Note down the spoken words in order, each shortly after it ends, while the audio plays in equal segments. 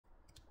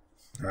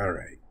All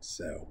right,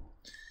 so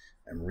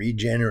I'm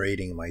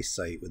regenerating my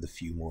site with a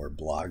few more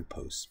blog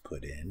posts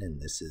put in, and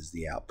this is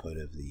the output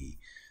of the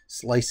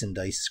slice and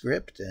dice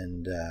script,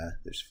 and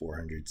there's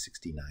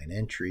 469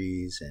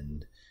 entries,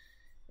 and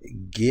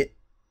Git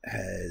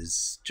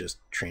has just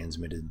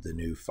transmitted the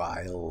new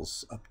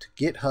files up to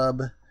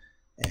GitHub,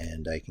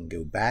 and I can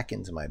go back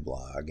into my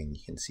blog, and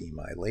you can see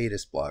my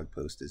latest blog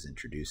post is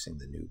introducing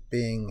the new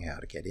Bing, how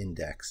to get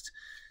indexed.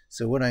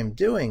 So what I'm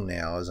doing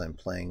now is I'm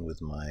playing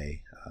with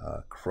my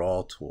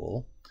crawl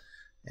tool,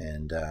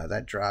 and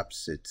that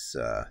drops its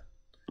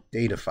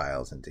data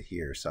files into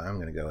here. So I'm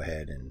going to go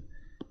ahead and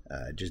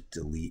just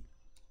delete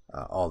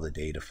all the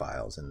data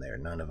files in there.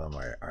 None of them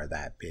are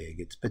that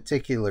big. It's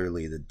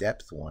particularly the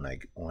depth one I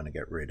want to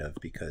get rid of,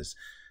 because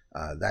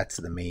that's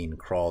the main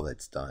crawl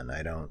that's done.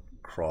 I don't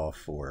crawl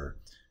for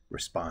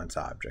response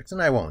objects,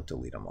 and I won't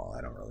delete them all.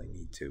 I don't really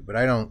need to, but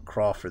I don't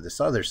crawl for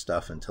this other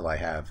stuff until I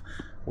have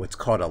what's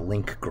called a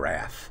link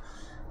graph.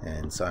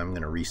 And so I'm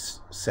going to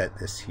reset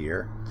this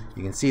here.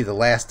 You can see the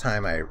last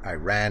time I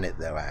ran it,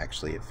 though,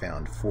 actually it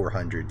found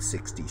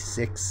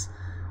 466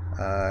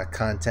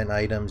 content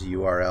items,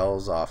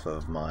 URLs, off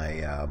of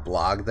my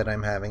blog that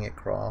I'm having it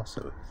crawl.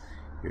 So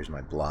here's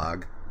my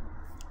blog.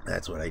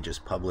 That's what I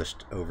just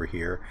published over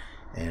here.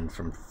 And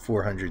from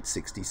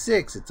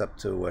 466, it's up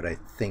to what I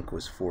think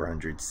was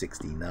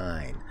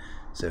 469.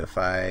 So if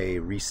I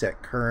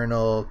reset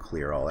kernel,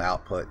 clear all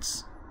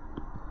outputs,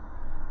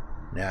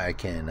 now I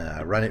can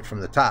run it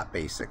from the top,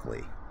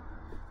 basically.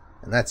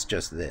 And that's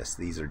just this.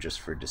 These are just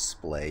for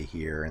display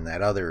here. And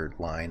that other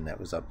line that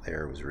was up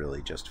there was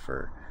really just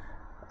for...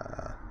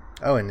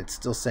 oh, and it's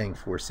still saying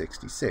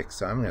 466.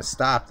 So I'm going to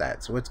stop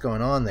that. So what's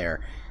going on there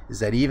is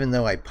that even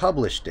though I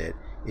published it,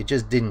 it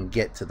just didn't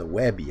get to the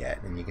web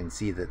yet. And you can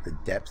see that the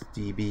depth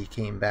DB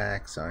came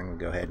back. So I'm going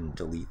to go ahead and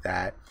delete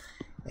that.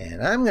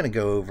 And I'm going to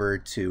go over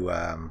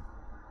to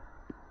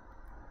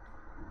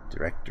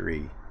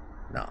directory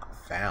not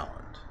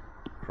found.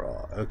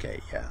 Crawl. Okay,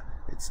 yeah,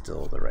 it's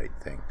still the right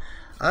thing.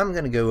 I'm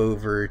going to go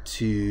over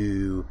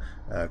to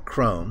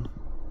Chrome,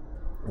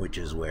 which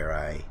is where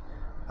I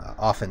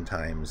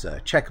oftentimes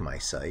check my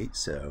site.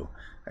 So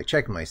I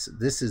check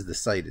this is the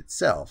site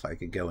itself. I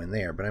could go in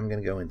there, but I'm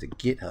going to go into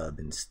GitHub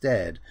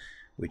instead,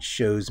 which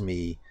shows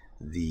me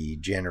the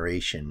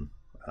generation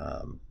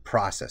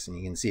process. And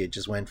you can see it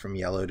just went from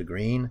yellow to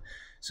green.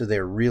 So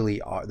there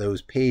really are,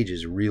 those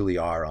pages really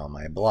are on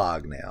my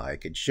blog now. I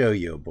could show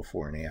you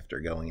before and after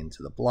going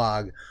into the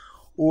blog,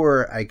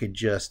 or I could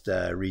just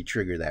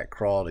re-trigger that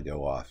crawl to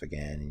go off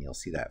again, and you'll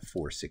see that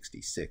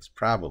 466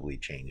 probably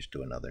changed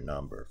to another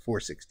number,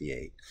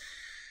 468.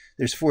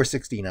 There's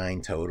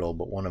 469 total,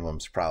 but one of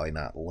them's probably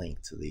not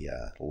linked to the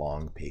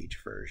long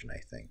page version, I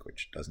think,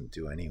 which doesn't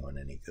do anyone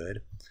any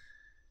good.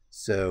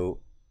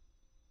 So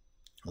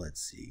let's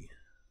see.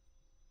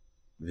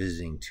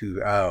 Visiting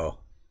to,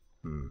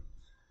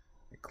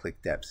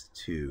 click depth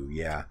 2,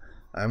 yeah.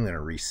 I'm going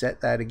to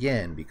reset that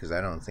again because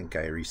I don't think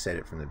I reset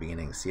it from the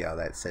beginning. See how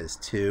that says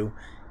 2?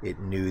 It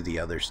knew the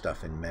other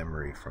stuff in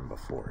memory from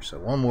before. So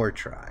one more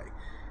try.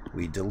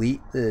 We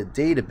delete the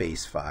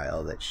database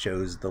file that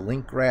shows the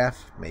link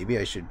graph. Maybe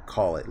I should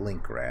call it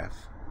link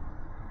graph.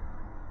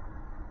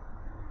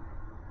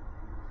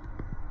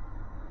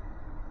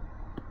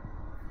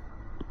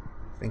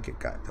 I think it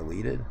got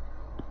deleted.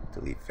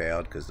 Delete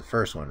failed because the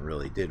first one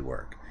really did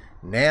work.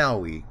 Now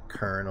we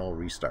kernel,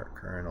 restart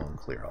kernel, and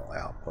clear all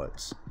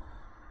outputs.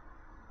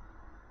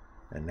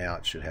 And now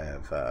it should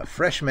have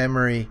fresh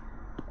memory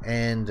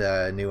and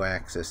new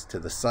access to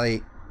the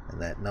site. And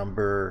that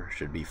number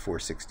should be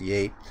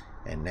 468.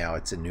 And now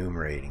it's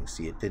enumerating.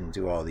 See, it didn't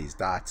do all these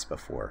dots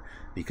before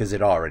because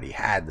it already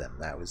had them.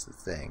 That was the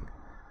thing.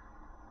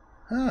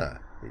 Huh.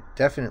 It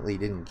definitely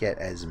didn't get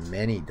as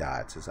many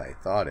dots as I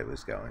thought it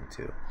was going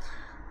to.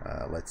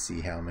 Let's see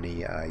how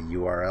many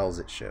URLs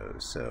it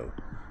shows. So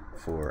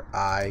for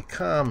I,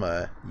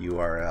 comma,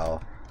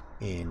 URL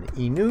in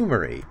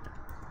enumerate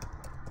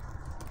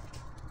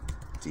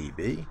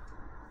DB.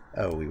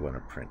 Oh, we want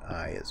to print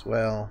I as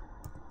well.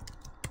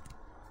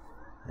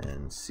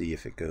 And see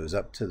if it goes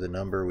up to the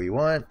number we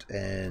want.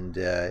 And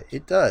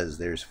it does.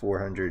 There's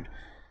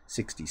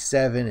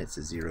 467. It's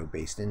a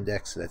zero-based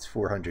index. So that's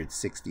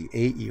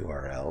 468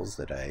 URLs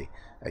that I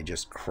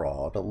just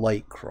crawled, a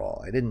light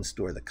crawl. I didn't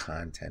store the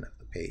content of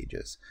the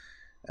pages.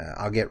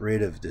 I'll get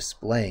rid of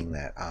displaying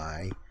that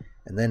I.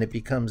 And then it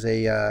becomes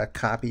a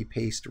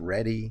copy-paste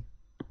ready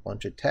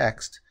bunch of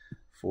text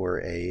for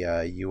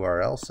a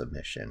URL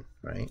submission,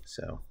 right?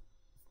 So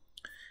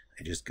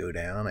I just go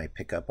down, I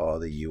pick up all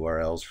the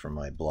URLs from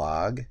my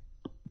blog,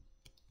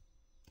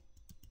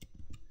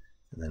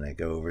 and then I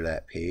go over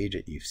that page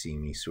that you've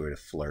seen me sort of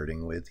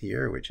flirting with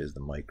here, which is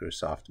the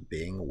Microsoft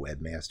Bing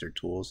Webmaster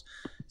Tools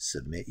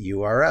Submit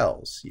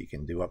URLs. You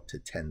can do up to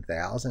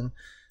 10,000.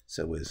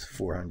 So with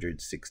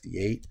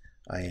 468,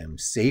 I am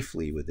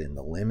safely within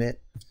the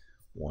limit.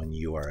 1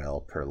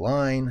 URL per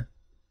line.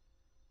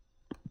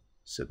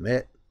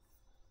 Submit.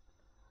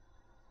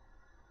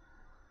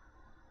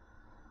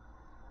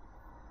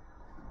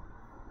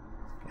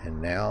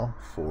 And now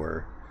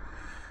for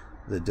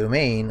the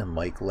domain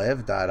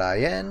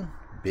mikelev.in,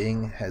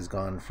 Bing has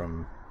gone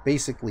from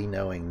basically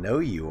knowing no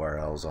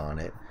URLs on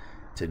it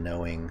to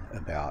knowing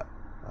about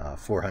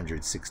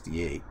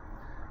 468,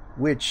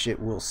 which it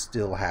will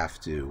still have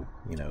to,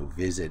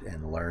 visit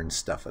and learn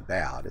stuff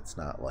about. It's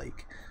not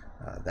like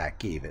that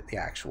gave it the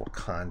actual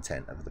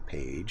content of the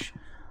page,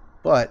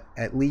 but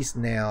at least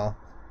now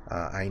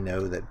I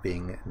know that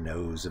Bing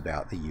knows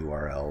about the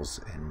URLs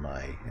in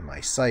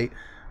my site,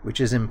 which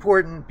is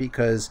important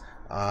because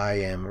I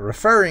am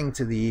referring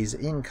to these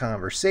in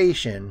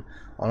conversation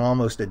on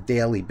almost a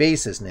daily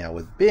basis now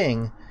with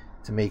Bing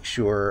to make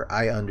sure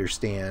I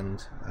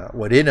understand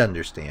what it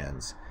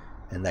understands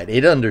and that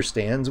it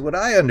understands what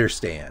I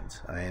understand.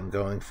 I am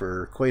going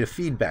for quite a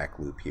feedback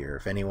loop here.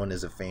 If anyone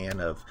is a fan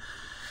of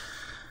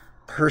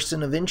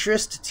Person of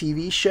Interest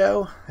TV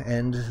show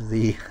and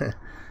the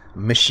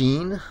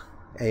machine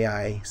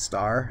AI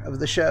star of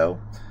the show,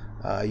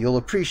 you'll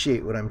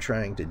appreciate what I'm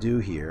trying to do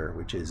here,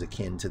 which is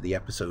akin to the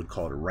episode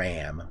called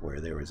RAM,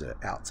 where there was an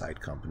outside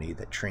company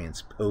that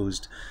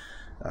transposed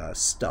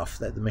stuff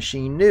that the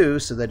machine knew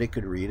so that it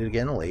could read it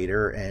again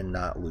later and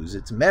not lose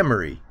its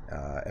memory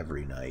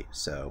every night.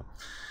 So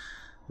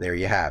there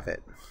you have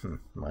it.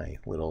 My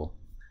little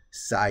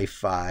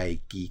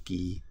sci-fi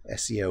geeky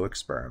SEO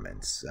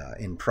experiments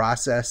in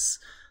process,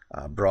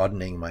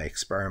 broadening my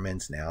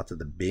experiments now to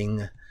the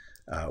Bing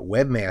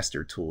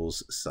Webmaster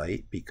Tools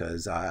site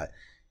because of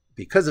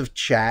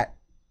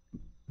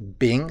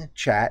Bing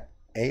Chat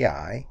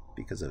AI,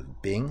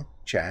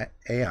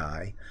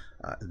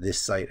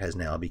 this site has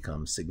now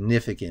become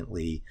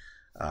significantly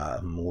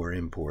more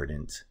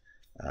important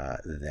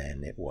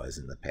than it was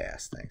in the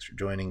past. Thanks for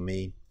joining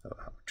me.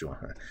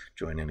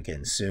 Join in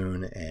again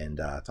soon, and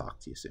talk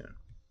to you soon.